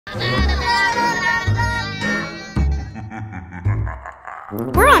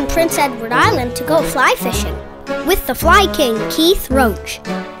We're on Prince Edward Island to go fly fishing with the Fly King, Keith Roche.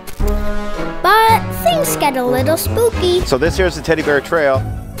 But things get a little spooky. So this here's the teddy bear trail.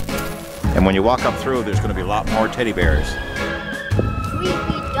 And when you walk up through, there's going to be a lot more teddy bears.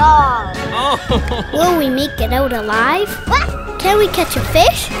 Creepy dog. Oh. Will we make it out alive? What? Can we catch a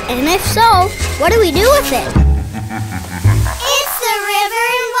fish? And if so, what do we do with it? It's the River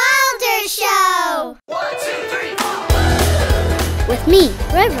and Wilder Show! 1, 2, 3, 4. With me,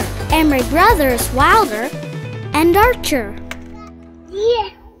 River, and my brothers, Wilder and Archer. Yeah.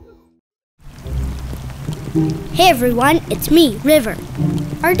 Hey everyone, it's me, River.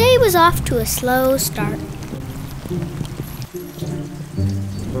 Our day was off to a slow start.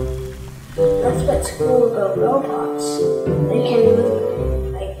 That's what's cool about robots. They can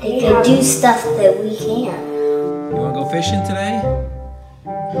they do stuff that we can't. You wanna go fishing today?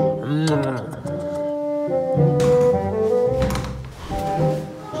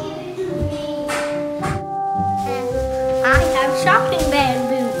 I have shopping bag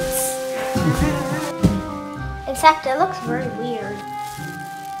boots. Except it looks very weird.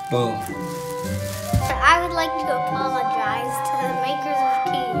 Oh. I would like to apologize to the makers of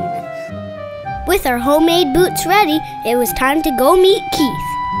Keith. With our homemade boots ready, it was time to go meet Keith.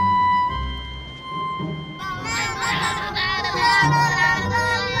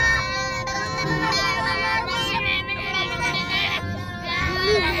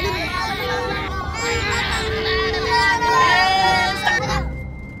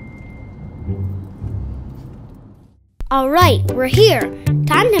 All right, we're here.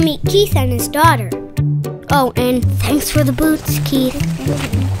 Time to meet Keith and his daughter. Oh, and thanks for the boots, Keith.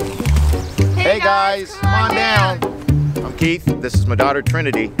 Hey guys, come on down. I'm Keith. This is my daughter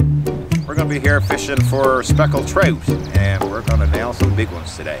Trinity. We're going to be here fishing for speckled trout, and we're going to nail some big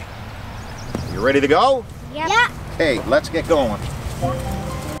ones today. You ready to go? Yep. Yeah. Okay, let's get going.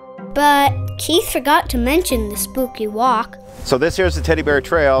 But Keith forgot to mention the spooky walk. So this here's the teddy bear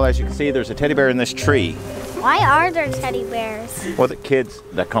trail. As you can see, there's a teddy bear in this tree. Why are there teddy bears? Well, the kids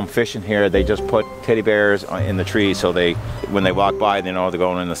that come fishing here, they just put teddy bears in the tree so when they walk by, they know they're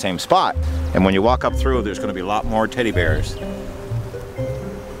going in the same spot. And when you walk up through, there's going to be a lot more teddy bears.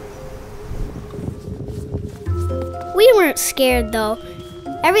 We weren't scared though.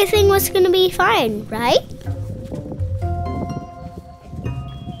 Everything was going to be fine, right?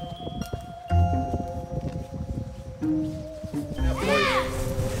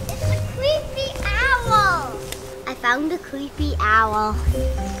 Found a creepy owl.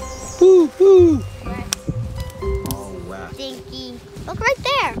 Woo-hoo! Oh, wow. Stinky. Look right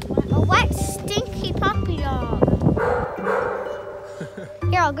there. A wet, stinky puppy dog.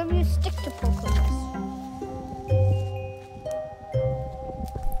 Here, I'll give you a stick to poke with us.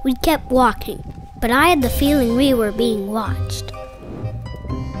 We kept walking, but I had the feeling we were being watched.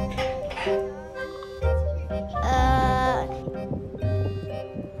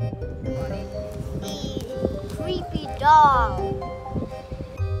 Dog.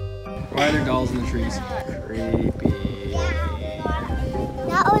 Why are there dolls in the trees? Creepy.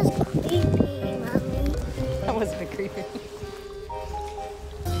 That was creepy, Mommy. That was a bit creepy.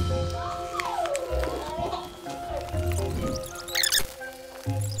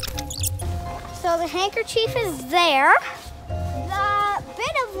 So the handkerchief is there. The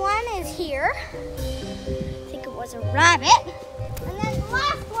bit of one is here. I think it was a rabbit. And then the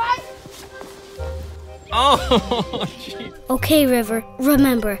last one. Oh, jeez. Okay, River,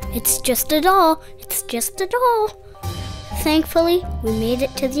 remember, it's just a doll. It's just a doll. Thankfully, we made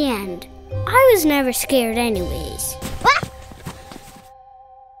it to the end. I was never scared anyways. Ah!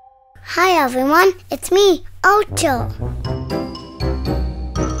 Hi, everyone. It's me, Ocho.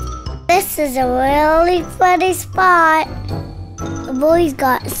 This is a really funny spot. The boys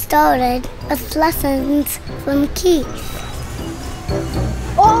got started with lessons from Keith.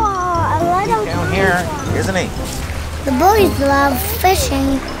 Oh, a little Down here, isn't he? The boys love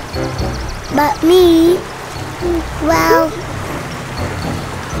fishing, but me, well,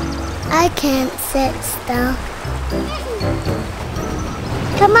 I can't sit still.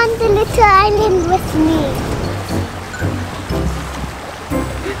 Come on the little island with me.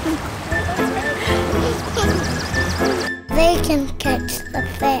 They can catch the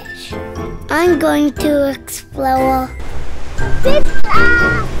fish. I'm going to explore. Fish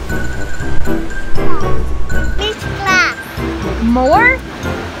class! Fish class. More?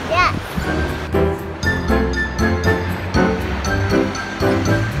 Yes.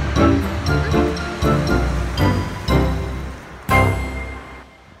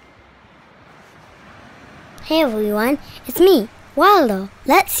 Hey everyone, it's me, Well,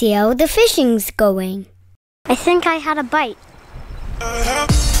 let's see how the fishing's going. I think I had a bite.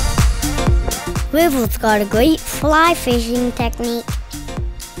 Rivel's got a great fly fishing technique.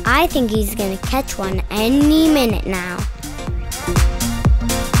 I think he's gonna catch one any minute now.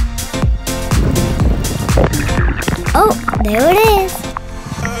 Oh, there it is.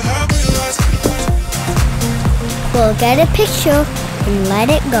 We'll get a picture and let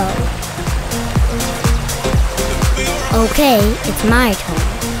it go. Okay, it's my turn.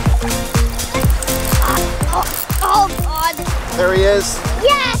 Oh, God. There he is.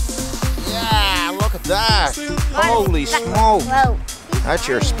 Yes! Yeah, look at that. Holy smoke. That's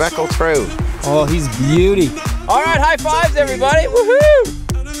your speckled trout. Oh, he's beauty. All right, high fives, everybody. Woohoo!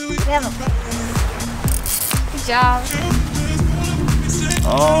 Good job.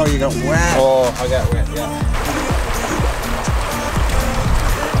 Oh, you got wet. Oh, I got wet, yeah.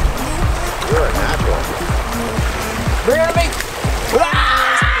 You're a natural. Bring it to me.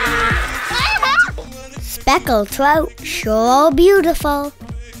 Speckled trout, sure beautiful.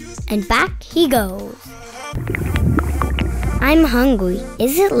 And back he goes. I'm hungry.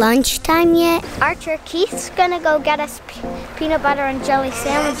 Is it lunchtime yet? Archer, Keith's gonna go get us peanut butter and jelly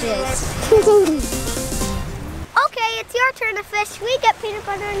sandwiches. Okay, it's your turn to fish. We get peanut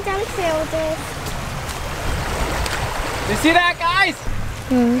butter and jelly sandwiches. You see that, guys?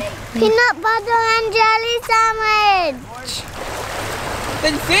 Peanut butter and jelly sandwich.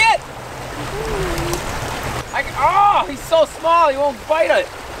 Didn't see it? Oh, he's so small, he won't bite it.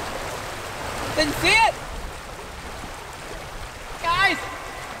 Didn't see it? Guys!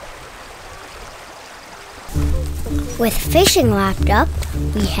 With fishing wrapped up,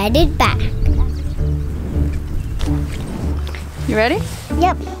 we headed back. You ready?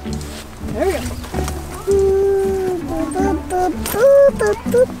 Yep. There we go.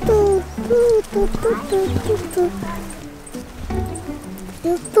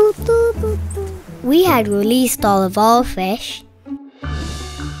 We had released all of our fish,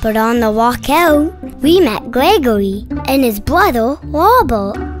 but on the walk out, we met Gregory and his brother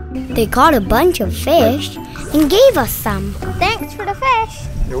Robert. They caught a bunch of fish and gave us some. Thanks for the fish.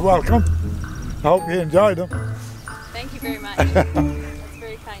 You're welcome. I hope you enjoyed them. Thank you very much. That's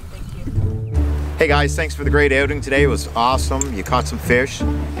very kind, thank you. Hey guys, thanks for the great outing today. It was awesome. You caught some fish,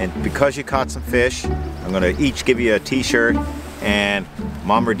 and because you caught some fish, I'm gonna each give you a t-shirt, and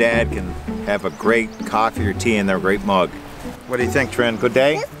Mom or Dad can have a great coffee or tea in their great mug. What do you think, Trin? Good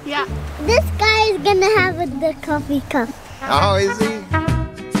day? Yeah. This guy is gonna have the coffee cup. Oh, is he?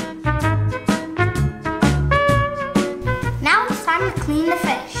 Now it's time to clean the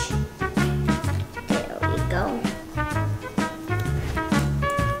fish. There we go.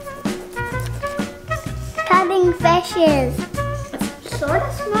 Cutting fishes. Sort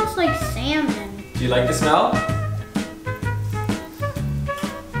of smells like salmon. Do you like the smell?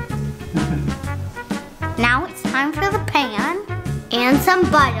 Now it's time for the pan and some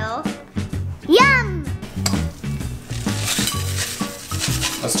butter. Yum!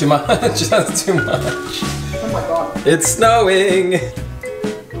 That's too much. That's too much. Oh my god. It's snowing.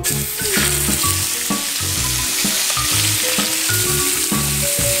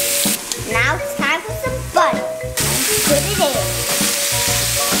 Now it's time for some butter. Put it in.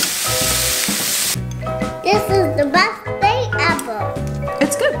 This is the best day ever.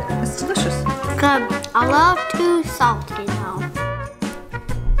 It's good. It's delicious. Good. A little too salty though.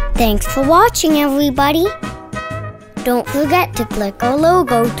 Thanks for watching, everybody. Don't forget to click our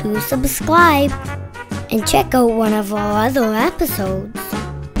logo to subscribe and check out one of our other episodes.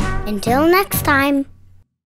 Until next time.